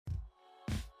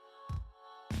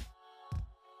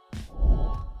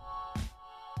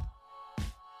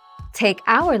Take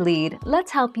our lead, let's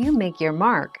help you make your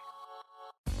mark.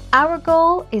 Our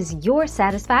goal is your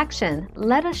satisfaction.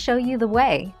 Let us show you the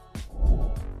way.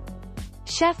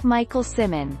 Chef Michael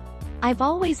Symons. I've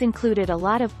always included a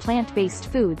lot of plant-based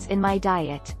foods in my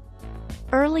diet.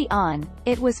 Early on,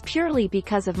 it was purely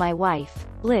because of my wife,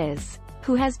 Liz,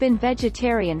 who has been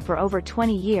vegetarian for over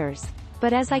 20 years,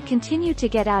 but as I continued to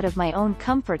get out of my own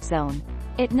comfort zone,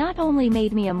 it not only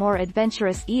made me a more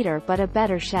adventurous eater but a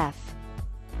better chef.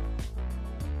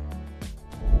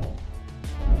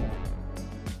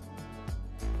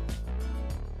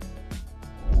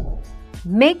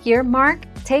 Make your mark,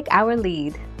 take our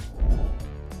lead.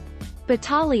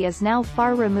 Batali is now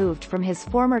far removed from his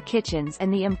former kitchens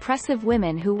and the impressive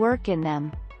women who work in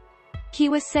them. He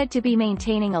was said to be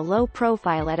maintaining a low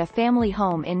profile at a family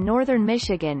home in northern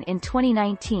Michigan in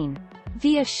 2019,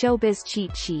 via Showbiz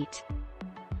Cheat Sheet.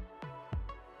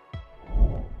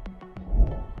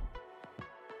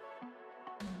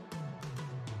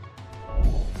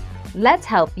 Let's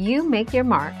help you make your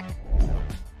mark.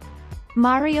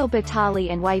 Mario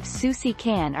Batali and wife Susie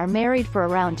Can are married for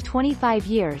around 25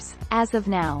 years, as of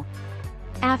now.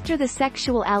 After the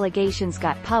sexual allegations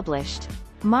got published,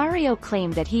 Mario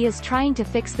claimed that he is trying to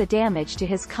fix the damage to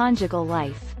his conjugal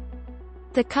life.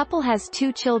 The couple has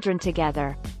 2 children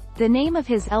together. The name of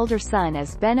his elder son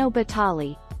is Benno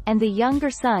Batali, and the younger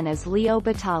son is Leo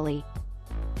Batali.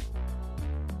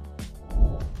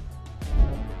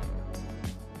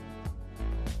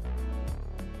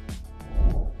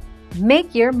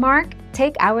 Make your mark,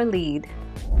 take our lead.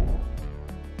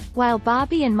 While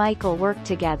Bobby and Michael work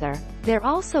together, they're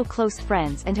also close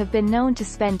friends and have been known to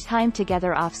spend time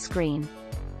together off-screen.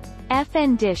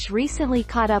 FN Dish recently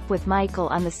caught up with Michael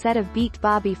on the set of Beat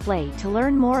Bobby Flay to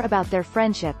learn more about their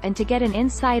friendship and to get an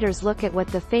insider's look at what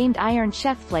the famed Iron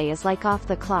Chef Flay is like off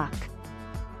the clock.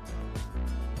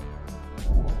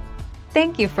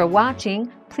 Thank you for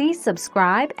watching. Please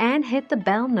subscribe and hit the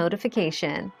bell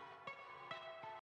notification.